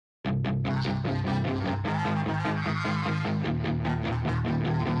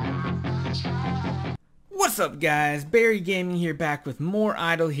What's up guys, Barry Gaming here, back with more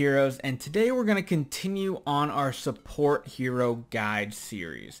Idle Heroes, and today we're going to continue on our support hero guide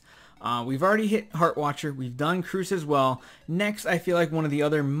series. We've already hit Heartwatcher, we've done Cruce as well. Next, I feel like one of the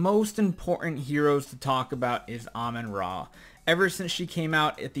other most important heroes to talk about is Amun-Ra. Ever since she came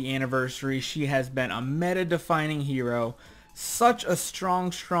out at the anniversary, she has been a meta-defining hero. Such a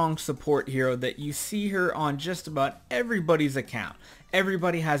strong support hero that you see her on just about everybody's account.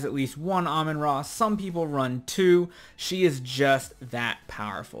 Everybody has at least one Amun-Ra. Some people run two. She is just that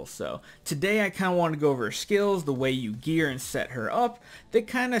powerful. So today I kind of want to go over her skills, the way you gear and set her up, that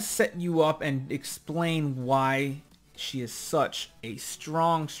kind of set you up and explain why she is such a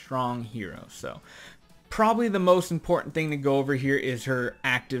strong hero. So probably the most important thing to go over here is her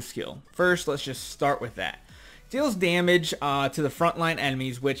active skill. First, let's just start with that. Deals damage to the frontline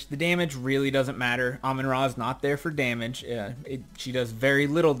enemies, which the damage really doesn't matter. Amun-Ra is not there for damage. She does very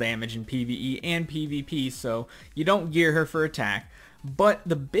little damage in PvE and PvP, so you don't gear her for attack. But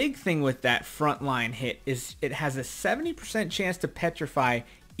the big thing with that frontline hit is it has a 70% chance to petrify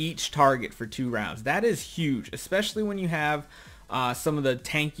each target for 2 rounds. That is huge, especially when you have some of the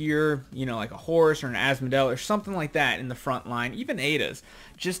tankier, like a horse or an Asmodel or something like that in the front line, even Adas,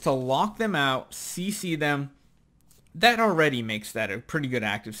 just to lock them out, CC them. That already makes that a pretty good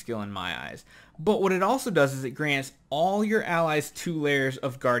active skill in my eyes. But what it also does is it grants all your allies 2 layers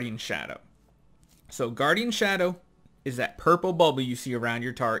of Guardian Shadow. So Guardian Shadow is that purple bubble you see around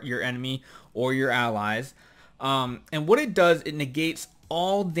your enemy or your allies. And what it does, it negates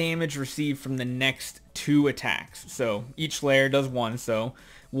all damage received from the next 2 attacks. So each layer does 1, so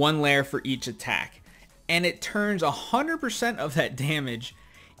 1 layer for each attack. And it turns 100% of that damage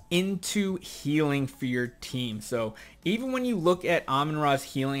into healing for your team. So even when you look at Amun-Ra's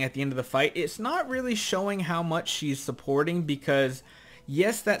healing at the end of the fight, it's not really showing how much she's supporting, because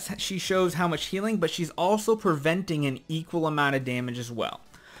yes, she shows how much healing, but she's also preventing an equal amount of damage as well.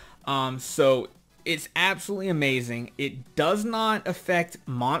 So it's absolutely amazing. It does not affect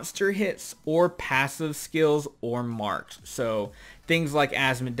monster hits or passive skills or marks. So things like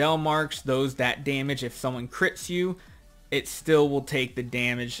Asmodel marks, that damage if someone crits you, it still will take the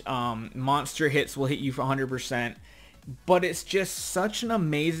damage. Monster hits will hit you for 100%. But it's just such an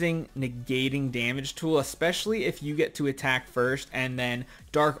amazing negating damage tool, especially if you get to attack first and then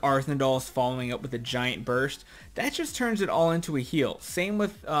Dark Arthnidal is following up with a giant burst. That just turns it all into a heal. Same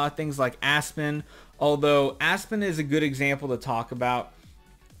with things like Aspen, although Aspen is a good example to talk about.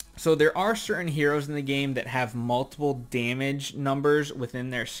 So there are certain heroes in the game that have multiple damage numbers within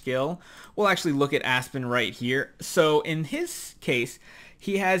their skill. We'll actually look at Aspen right here. So in his case,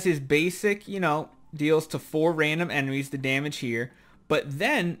 he has his basic, deals to 4 random enemies the damage here, but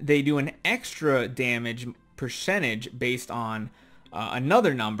then they do an extra damage percentage based on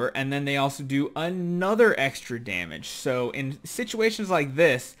another number, and then they also do another extra damage. So in situations like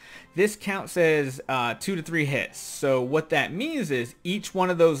this counts as 2 to 3 hits. So what that means is each one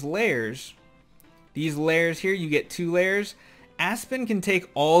of those layers, these layers here, you get 2 layers. Aspen can take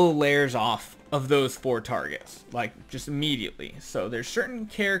all the layers off of those 4 targets, like just immediately. So there's certain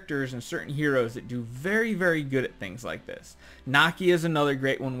characters and certain heroes that do very good at things like this. Naki is another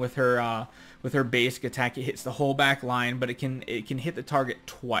great one with her basic attack. It hits the whole back line, but it can hit the target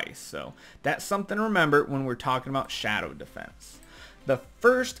twice. So that's something to remember when we're talking about shadow defense. The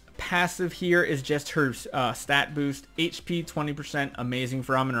first passive here is just her stat boost. HP 20%, amazing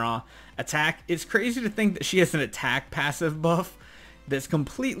for Amun-Ra. Attack, it's crazy to think that she has an attack passive buff that's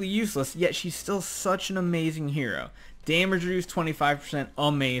completely useless, yet she's still such an amazing hero. Damage reduce 25%,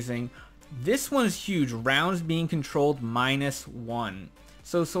 amazing. This one's huge, rounds being controlled -1.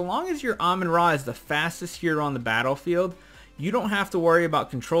 So long as your Amun-Ra is the fastest hero on the battlefield, you don't have to worry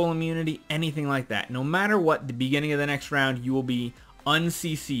about control immunity, anything like that. No matter what, the beginning of the next round, you will be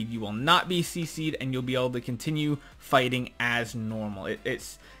un-CC'd. You will not be CC'd, and you'll be able to continue fighting as normal.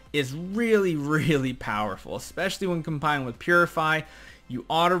 It's really powerful, especially when combined with Purify. You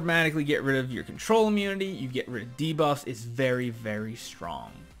automatically get rid of your control immunity, you get rid of debuffs. It's very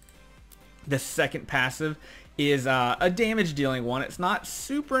strong. The second passive is a damage dealing one. It's not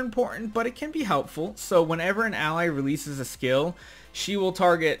super important, but it can be helpful. So whenever an ally releases a skill, she will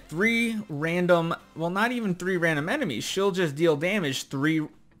target 3 random, well, not even 3 random enemies. She'll just deal damage 3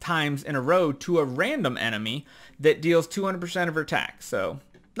 times in a row to a random enemy that deals 200% of her attack. So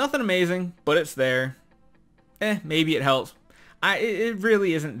nothing amazing, but it's there. Maybe it helps. It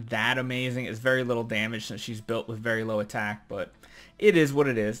really isn't that amazing. It's very little damage since she's built with very low attack, but it is what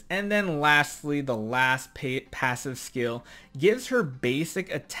it is. And then lastly, the last passive skill gives her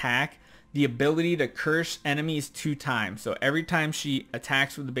basic attack the ability to curse enemies 2 times. So every time she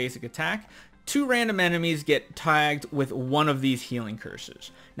attacks with the basic attack, 2 random enemies get tagged with one of these healing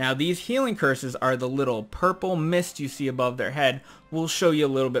curses. Now these healing curses are the little purple mist you see above their head. We'll show you a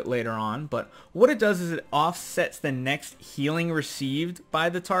little bit later on, but what it does is it offsets the next healing received by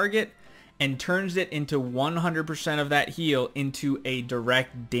the target and turns it into 100% of that heal into a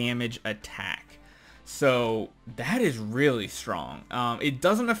direct damage attack. So that is really strong. It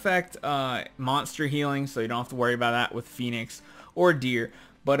doesn't affect monster healing, so you don't have to worry about that with Phoenix or Deer.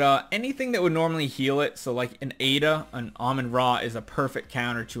 But anything that would normally heal it, so like an Ada, an Amun-Ra is a perfect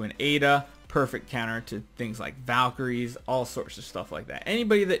counter to an Ada, perfect counter to things like Valkyries, all sorts of stuff like that.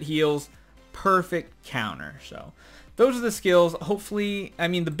 Anybody that heals, perfect counter. So those are the skills. Hopefully, I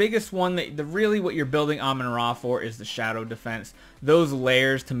mean, the biggest one, really what you're building Amun-Ra for is the shadow defense. Those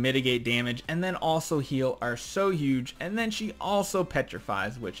layers to mitigate damage and then also heal are so huge. And then she also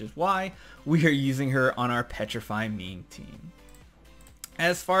petrifies, which is why we are using her on our Petrify Meme team.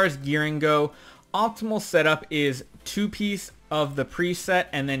 As far as gearing go, optimal setup is 2-piece of the preset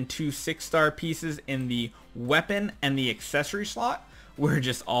and then 2 6-star pieces in the weapon and the accessory slot. We're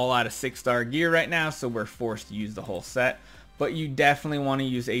just all out of 6-star gear right now, so we're forced to use the whole set. But you definitely want to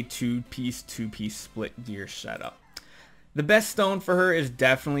use a 2-piece split gear setup. The best stone for her is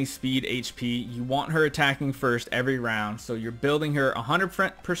definitely speed HP. You want her attacking first every round, so you're building her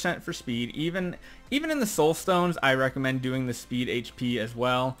 100% for speed. Even in the soul stones, I recommend doing the speed HP as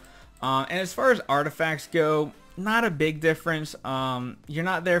well. And as far as artifacts go, not a big difference. You're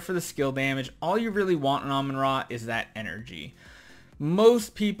not there for the skill damage. All you really want in Amun-Ra is that energy.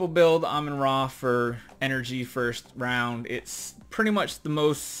 Most people build Amun-Ra for energy first round. It's pretty much the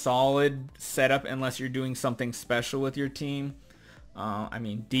most solid setup unless you're doing something special with your team. I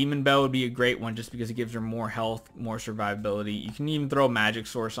mean, Demon Bell would be a great one just because it gives her more health, more survivability. You can even throw Magic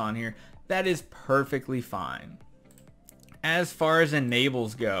Source on here. That is perfectly fine. As far as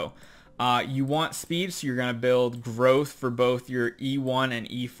enables go, you want speed, so you're going to build growth for both your E1 and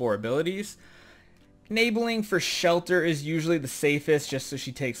E4 abilities. Enabling for Shelter is usually the safest just so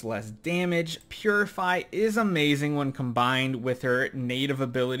she takes less damage. Purify is amazing when combined with her native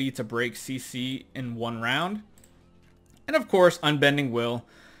ability to break CC in one round. And of course, Unbending Will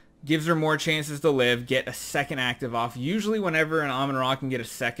gives her more chances to live, get a second active off. Usually whenever an Amun-Ra can get a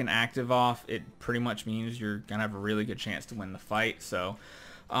second active off, it pretty much means you're going to have a really good chance to win the fight. So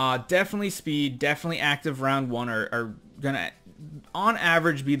definitely speed, definitely active round 1 are going to on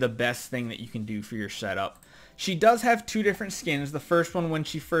average be the best thing that you can do for your setup. She does have 2 different skins. The first one, when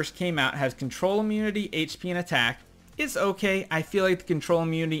she first came out, has control immunity, HP, and attack. It's okay. I feel like the control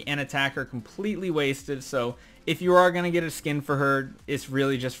immunity and attack are completely wasted, so if you are going to get a skin for her, it's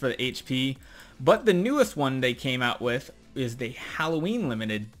really just for the HP. But the newest one they came out with is the Halloween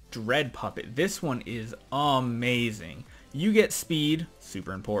limited Dread Puppet. This one is amazing. You get speed,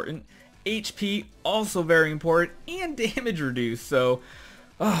 super important, HP, also very important, and damage reduced. So,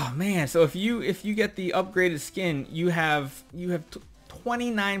 oh man, so if you get the upgraded skin, you have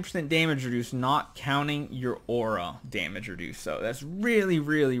 29% damage reduced, not counting your aura damage reduced. So that's really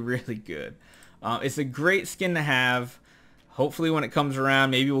good. It's a great skin to have. Hopefully when it comes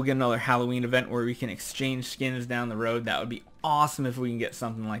around, maybe we'll get another Halloween event where we can exchange skins down the road. That would be awesome if we can get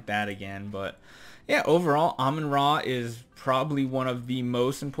something like that again. But yeah, overall, Amun-Ra is probably one of the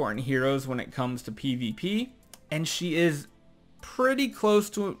most important heroes when it comes to PvP, and she is pretty close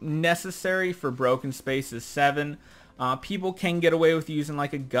to necessary for Broken Spaces 7. People can get away with using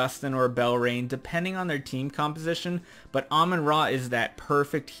like a Gustin or a Belrain depending on their team composition, but Amun-Ra is that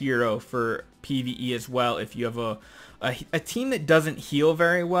perfect hero for PvE as well if you have a team that doesn't heal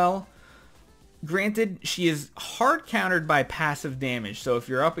very well. Granted, she is hard countered by passive damage, so if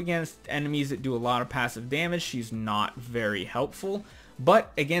you're up against enemies that do a lot of passive damage, she's not very helpful.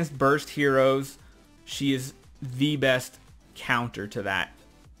 But against burst heroes, she is the best counter to that.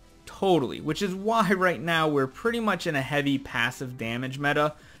 Totally. Which is why right now we're pretty much in a heavy passive damage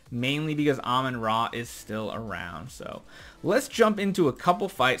meta, mainly because Amun-Ra is still around. So let's jump into a couple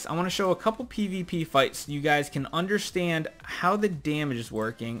fights. I want to show a couple PvP fights so you guys can understand how the damage is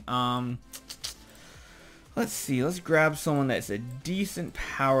working. Let's see, let's grab someone that's a decent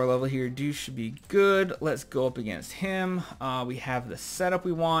power level here. Dude should be good. Let's go up against him. We have the setup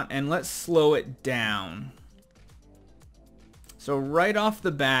we want, and let's slow it down. So right off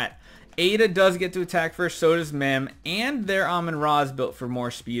the bat, Ada does get to attack first, so does Mim, and their Amun-Ra is built for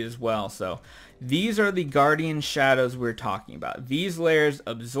more speed as well. So these are the Guardian Shadows we're talking about. These layers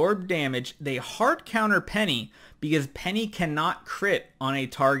absorb damage. They hard counter Penny because Penny cannot crit on a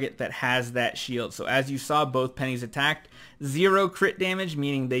target that has that shield. So as you saw, both Pennies attacked. 0 crit damage,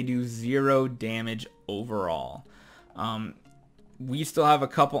 meaning they do 0 damage overall. we still have a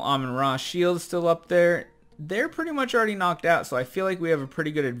couple Amon-Ra shields still up there. They're pretty much already knocked out, so I feel like we have a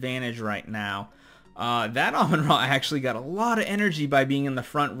pretty good advantage right now. That Amon-Ra actually got a lot of energy by being in the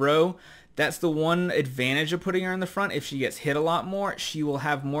front row. That's the one advantage of putting her in the front. If she gets hit a lot more, she will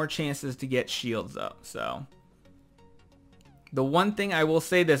have more chances to get shields up. So the one thing I will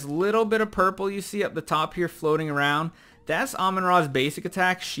say, this little bit of purple you see up the top here floating around, that's Amon-Ra's basic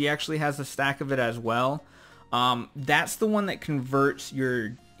attack. She actually has a stack of it as well. That's the one that converts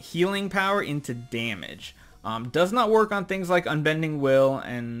your healing power into damage. Does not work on things like Unbending Will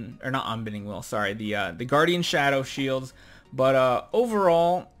or not Unbending Will, sorry, the Guardian Shadow shields. But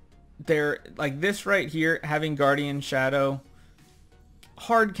overall, they're like this right here, having Guardian Shadow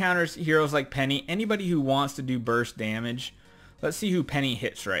hard counters heroes like Penny. Anybody who wants to do burst damage. Let's see who Penny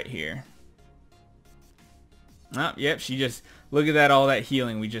hits right here. Oh, yep, she just, look at that, all that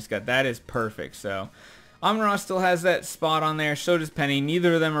healing we just got. That is perfect. So Amon-Ra still has that spot on there. So does Penny.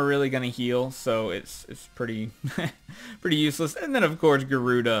 Neither of them are really going to heal, so it's pretty pretty useless. And then, of course,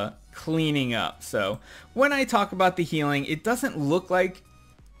 Garuda cleaning up. So when I talk about the healing, it doesn't look like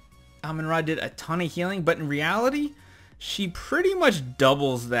Amon-Ra did a ton of healing, but in reality, she pretty much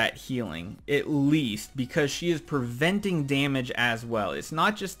doubles that healing, at least, because she is preventing damage as well. It's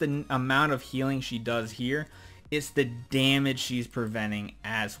not just the amount of healing she does here, it's the damage she's preventing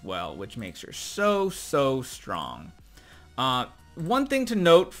as well, which makes her so strong. One thing to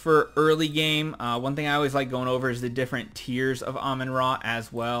note for early game, one thing I always like going over is the different tiers of Amon-Ra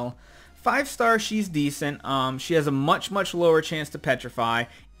as well. 5-star, she's decent. She has a much lower chance to petrify.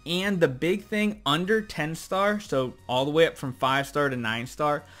 And the big thing, under 10-star, so all the way up from 5-star to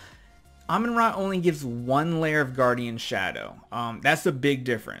 9-star, Amon-Ra only gives 1 layer of Guardian Shadow. That's a big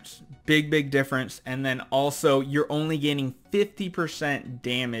difference. Big difference. And then also, you're only gaining 50%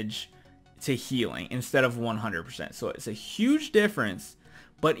 damage to healing instead of 100%. So it's a huge difference.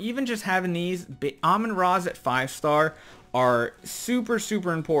 But even just having these, Amon-Ra's at 5-star are super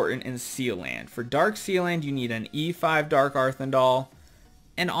important in Sealand. For Dark Sealand, you need an E5 Dark Arthandal.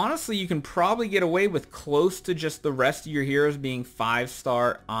 And honestly, you can probably get away with close to just the rest of your heroes being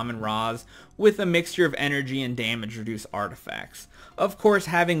 5-star Amon-Ra's with a mixture of energy and damage reduce artifacts. Of course,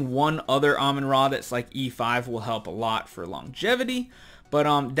 having one other Amon-Ra that's like E5 will help a lot for longevity,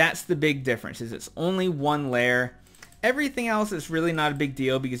 but that's the big difference, is it's only 1 layer. Everything else is really not a big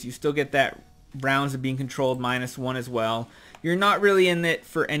deal because you still get that rounds of being controlled -1 as well. You're not really in it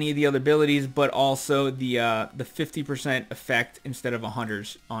for any of the other abilities, but also the 50% effect instead of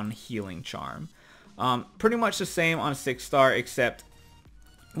 100s on healing charm. Pretty much the same on 6-star, except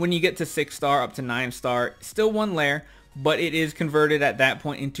when you get to 6-star up to 9-star, still 1 layer, but it is converted at that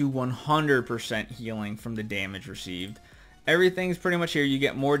point into 100% healing from the damage received. Everything's pretty much here. You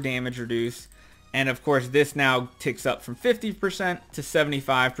get more damage reduced. And of course, this now ticks up from 50% to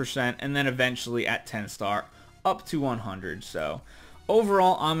 75%, and then eventually at 10-star up to 100. So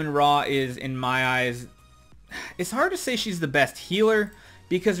overall, Amon-Ra is, in my eyes, it's hard to say she's the best healer,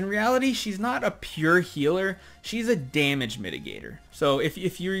 because in reality, she's not a pure healer. She's a damage mitigator. So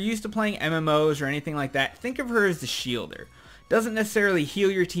if you're used to playing MMOs or anything like that, think of her as the shielder. Doesn't necessarily heal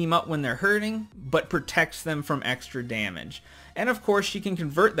your team up when they're hurting, but protects them from extra damage. And of course, she can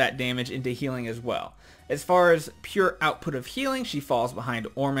convert that damage into healing as well. As far as pure output of healing, she falls behind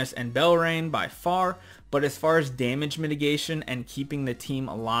Ormus and Belrain by far, but as far as damage mitigation and keeping the team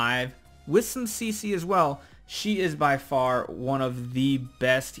alive, with some CC as well, she is by far one of the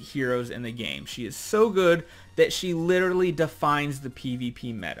best heroes in the game. She is so good that she literally defines the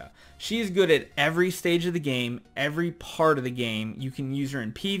PvP meta. She is good at every stage of the game, every part of the game. You can use her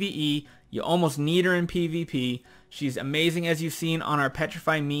in PvE, you almost need her in PvP. She's amazing, as you've seen on our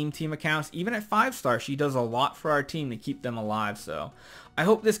Petrify meme team accounts. Even at 5-star, she does a lot for our team to keep them alive. So I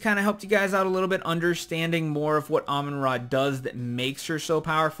hope this kind of helped you guys out a little bit, understanding more of what Amon-Ra does that makes her so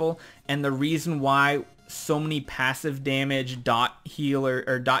powerful, and the reason why so many passive damage dot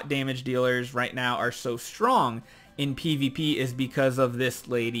damage dealers right now are so strong in PvP is because of this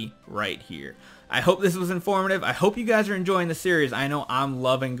lady right here. I hope this was informative. I hope you guys are enjoying the series. I know I'm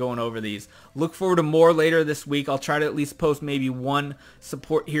loving going over these. Look forward to more later this week. I'll try to at least post maybe 1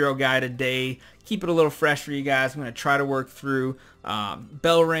 support hero guide a day. Keep it a little fresh for you guys. I'm going to try to work through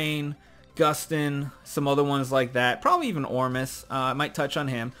Belrain, Gustin, some other ones like that. Probably even Ormus. I might touch on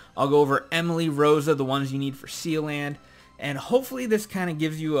him. I'll go over Emily, Rosa, the ones you need for Sealand. And hopefully this kind of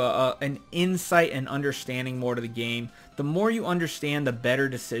gives you an insight and understanding more to the game. The more you understand, the better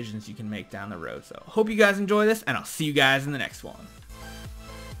decisions you can make down the road. So hope you guys enjoy this, and I'll see you guys in the next one.